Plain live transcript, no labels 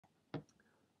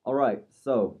Alright,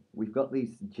 so we've got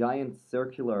these giant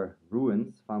circular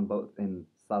ruins found both in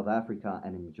South Africa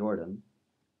and in Jordan.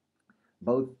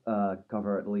 Both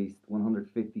cover at least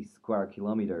 150 square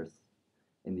kilometers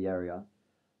in the area.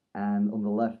 And on the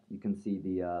left, you can see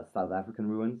the South African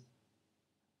ruins.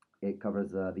 It covers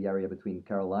the area between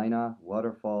Carolina,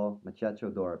 Waterfall,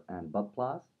 Dorp, and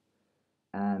Badplaats.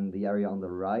 And the area on the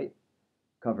right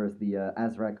covers the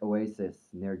Azraq Oasis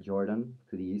near Jordan,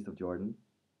 to the east of Jordan.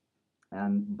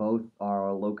 And both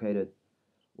are located,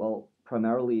 well,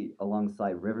 primarily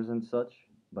alongside rivers and such,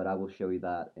 but I will show you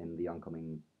that in the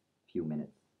oncoming few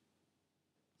minutes.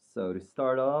 So to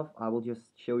start off, I will just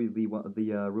show you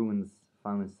the ruins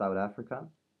found in South Africa.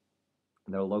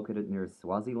 They're located near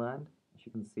Swaziland, as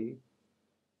you can see,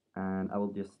 and I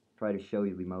will just try to show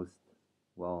you the most,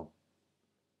 well,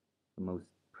 the most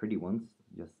pretty ones,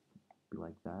 just be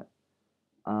like that.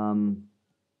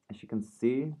 As you can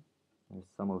see, there's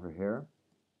some over here,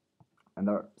 and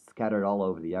they're scattered all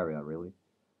over the area, really,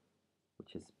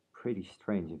 which is pretty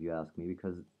strange if you ask me,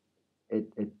 because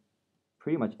it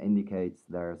pretty much indicates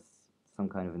there's some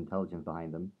kind of intelligence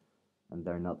behind them, and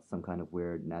they're not some kind of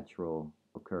weird natural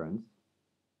occurrence.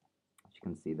 As you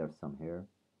can see, there's some here.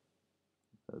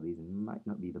 So these might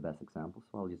not be the best examples,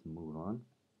 so I'll just move on.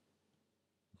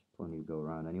 There's plenty to go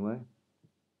around anyway.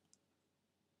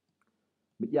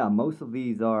 But yeah, most of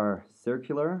these are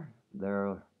circular.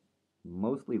 They're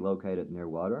mostly located near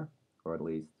water, or at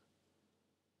least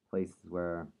places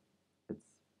where it's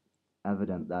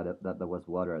evident that there was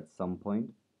water at some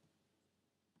point.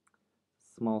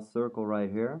 Small circle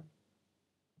right here.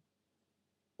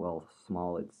 Well,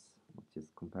 small, let's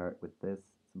just compare it with this.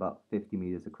 It's about 50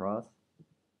 meters across,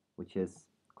 which is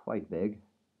quite big.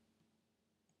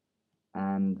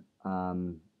 And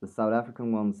the South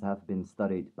African ones have been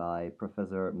studied by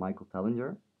Professor Michael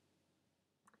Tellinger,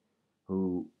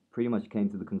 who pretty much came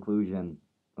to the conclusion,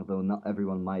 although not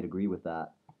everyone might agree with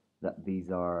that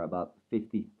these are about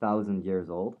 50,000 years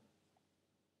old,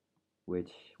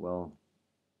 which, well,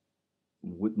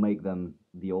 would make them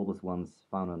the oldest ones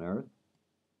found on Earth,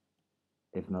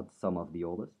 if not some of the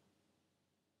oldest.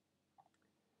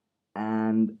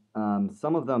 And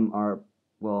some of them are,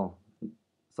 well,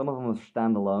 some of them are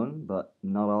standalone, but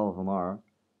not all of them are,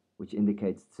 which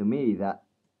indicates to me that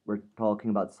we're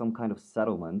talking about some kind of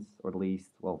settlements, or at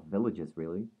least, well, villages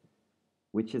really,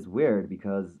 which is weird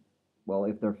because, well,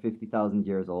 if they're 50,000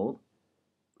 years old,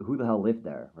 who the hell lived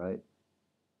there, right?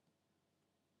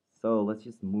 So let's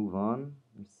just move on.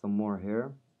 There's some more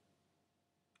here.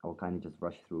 I'll kind of just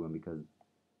rush through them because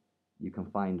you can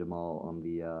find them all on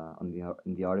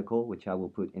in the article, which I will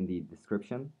put in the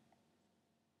description,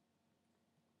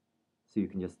 so you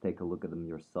can just take a look at them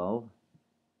yourself.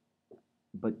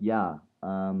 But yeah,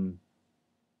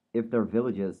 if they're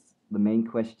villages, the main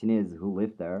question is who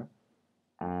lived there,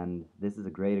 and this is a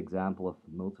great example of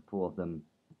multiple of them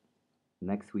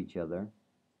next to each other.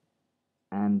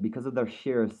 And because of their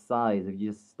sheer size, if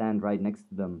you just stand right next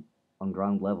to them on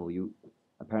ground level, you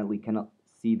apparently cannot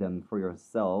see them for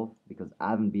yourself, because I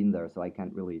haven't been there, so I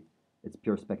can't really, it's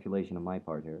pure speculation on my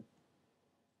part here.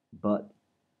 But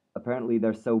apparently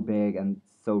they're so big and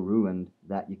so ruined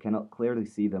that you cannot clearly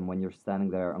see them when you're standing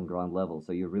there on ground level,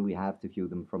 so you really have to view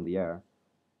them from the air,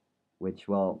 which,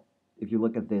 well, if you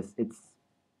look at this, it's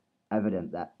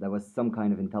evident that there was some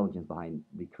kind of intelligence behind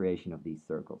the creation of these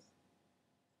circles.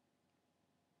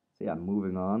 So yeah,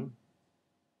 moving on,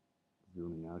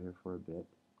 zooming out here for a bit,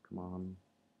 come on,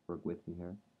 work with me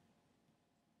here.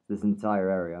 This entire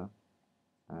area,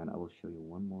 and I will show you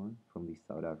one more from the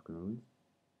South African ruins.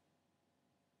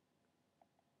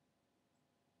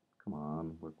 Come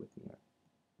on, work with me here.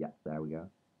 Yeah, there we go.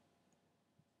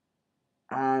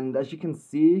 And as you can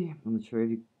see, I'm not sure if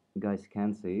you guys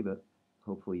can see, but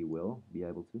hopefully you will be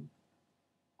able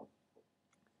to.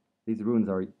 These ruins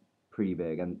are pretty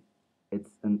big, and it's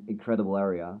an incredible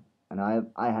area. And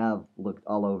I have looked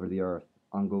all over the earth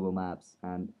on Google Maps,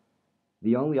 and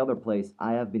the only other place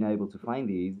I have been able to find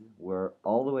these were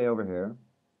all the way over here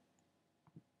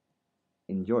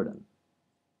in Jordan,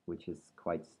 which is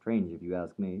quite strange if you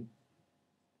ask me,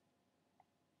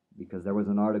 because there was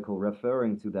an article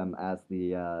referring to them as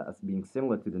as being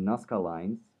similar to the Nazca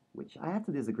lines, which I had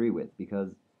to disagree with, because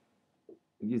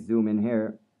if you zoom in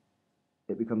here,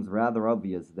 it becomes rather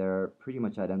obvious they're pretty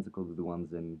much identical to the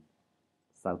ones in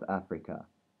South Africa.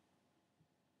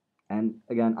 And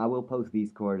again, I will post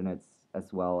these coordinates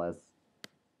as well as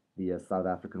the South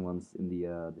African ones in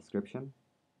the description.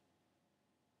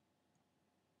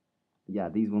 Yeah,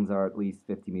 these ones are at least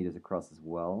 50 meters across as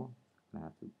well. I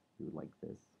have to do it like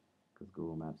this because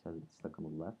Google Maps has it stuck on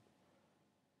the left.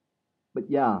 But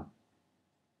yeah,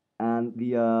 and And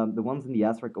the ones in the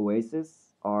Azraq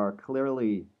Oasis are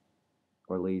clearly,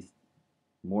 or at least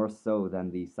more so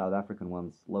than the South African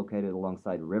ones, located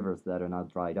alongside rivers that are now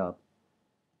dried up.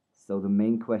 So the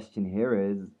main question here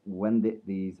is, when did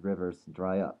these rivers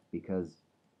dry up? Because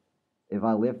if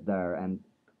I lived there and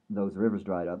those rivers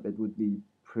dried up, it would be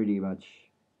pretty much,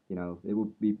 it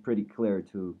would be pretty clear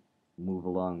to move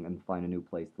along and find a new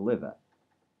place to live at.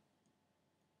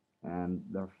 And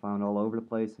they're found all over the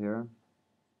place here.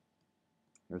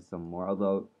 Here's some more,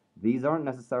 although these aren't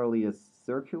necessarily as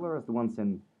circular as the ones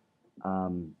in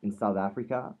South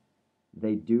Africa.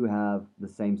 They do have the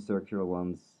same circular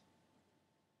ones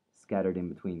scattered in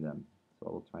between them. So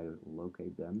I'll try to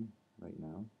locate them right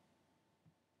now,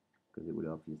 because it would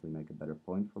obviously make a better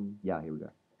point from... Yeah, here we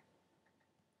go.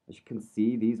 As you can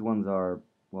see, these ones are,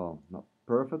 well, not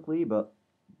perfectly, but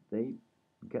they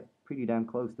get pretty damn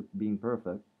close to being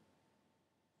perfect.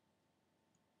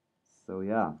 So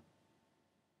yeah,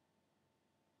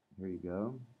 here you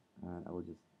go, and I will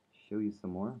just show you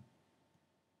some more.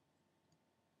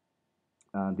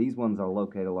 These ones are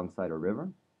located alongside a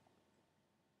river,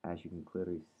 as you can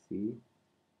clearly see.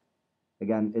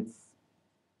 Again, it's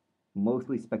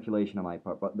mostly speculation on my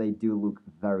part, but they do look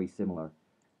very similar.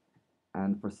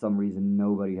 And for some reason,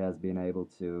 nobody has been able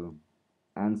to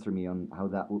answer me on how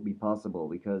that would be possible,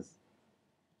 because,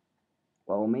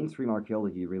 well, mainstream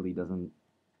archaeology really doesn't...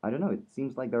 I don't know, it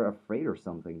seems like they're afraid or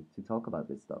something to talk about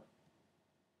this stuff,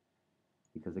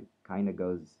 because it kind of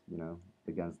goes,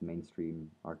 against mainstream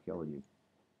archaeology.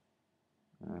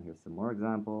 Here's some more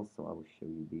examples, so I will show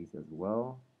you these as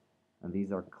well. And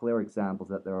these are clear examples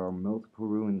that there are multiple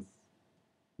ruins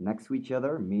next to each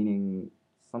other, meaning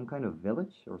some kind of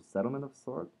village or settlement of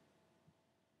sort.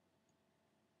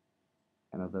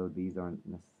 And although these aren't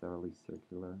necessarily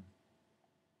circular,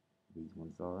 these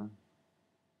ones are.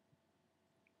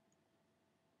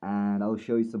 And I'll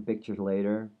show you some pictures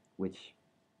later, which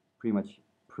pretty much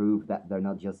prove that they're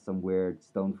not just some weird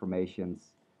stone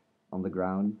formations on the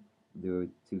ground due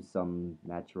to some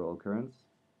natural occurrence.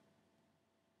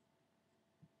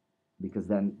 Because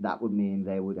then that would mean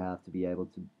they would have to be able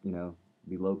to,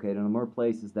 be located in more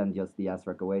places than just the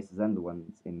Azraq Oasis and the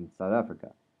ones in South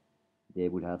Africa. They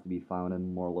would have to be found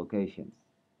in more locations.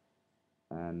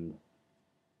 And,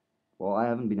 well, I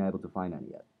haven't been able to find any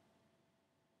yet.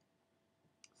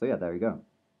 So yeah, there you go.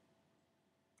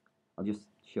 I'll just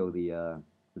show the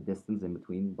distance in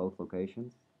between both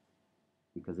locations,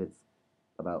 because it's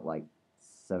about like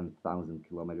 7,000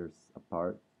 kilometers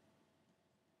apart.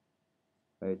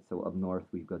 Right, so up north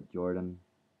we've got Jordan,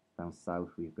 down south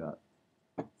we've got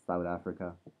South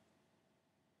Africa.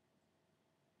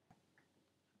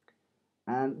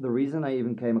 And the reason I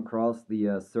even came across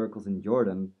the circles in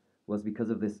Jordan was because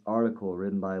of this article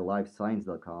written by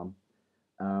Livescience.com,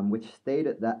 which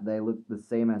stated that they look the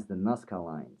same as the Nazca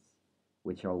lines,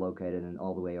 which are located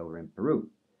all the way over in Peru.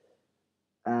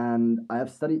 And I have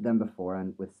studied them before,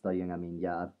 and with studying I mean,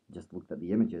 yeah, I've just looked at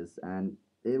the images, and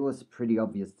it was pretty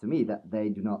obvious to me that they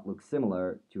do not look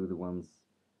similar to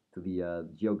the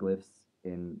geoglyphs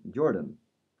in Jordan.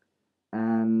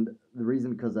 And the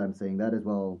reason because I'm saying that is,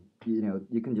 well,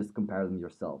 you can just compare them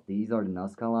yourself. These are the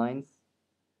Nazca lines,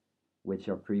 which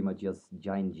are pretty much just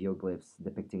giant geoglyphs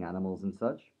depicting animals and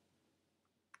such.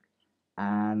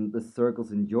 And the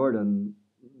circles in Jordan,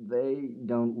 they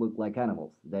don't look like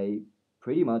animals. They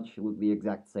pretty much look the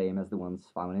exact same as the ones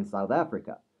found in South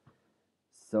Africa.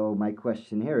 So my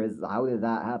question here is, how did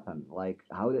that happen? Like,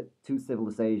 how did two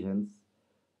civilizations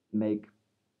make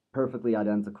perfectly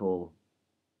identical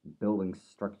building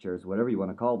structures, whatever you want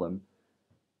to call them,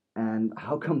 and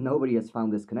how come nobody has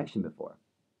found this connection before?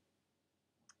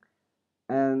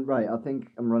 And right, I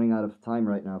think I'm running out of time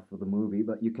right now for the movie,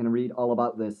 but you can read all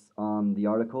about this on the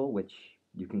article, which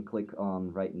you can click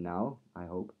on right now, I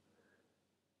hope.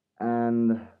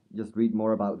 And just read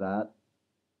more about that.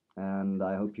 And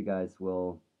I hope you guys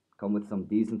will come with some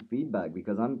decent feedback,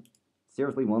 because I'm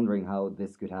seriously wondering how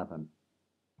this could happen.